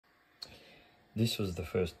This was the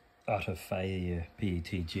first utter failure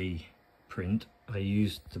PETG print. I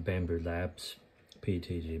used the Bambu Labs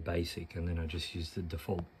PETG Basic, and then I just used the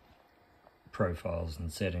default profiles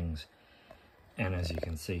and settings. And as you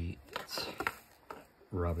can see, it's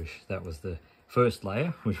rubbish. That was the first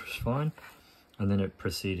layer, which was fine. And then it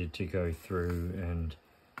proceeded to go through, and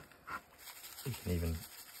you can even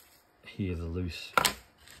hear the loose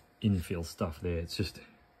infill stuff there. It's just a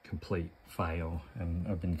complete fail, and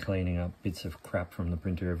I've been cleaning up bits of crap from the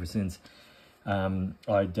printer ever since. I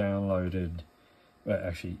downloaded, well,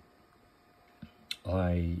 actually,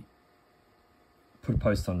 I put a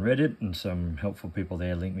post on Reddit, and some helpful people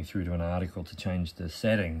there linked me through to an article to change the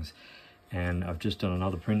settings. And I've just done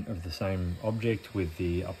another print of the same object with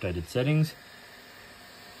the updated settings,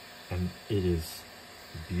 and it is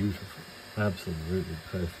beautiful, absolutely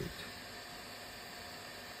perfect.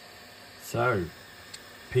 So,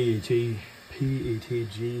 PETG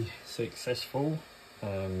successful.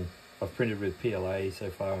 I've printed with PLA so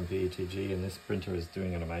far on PETG, and this printer is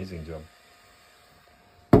doing an amazing job.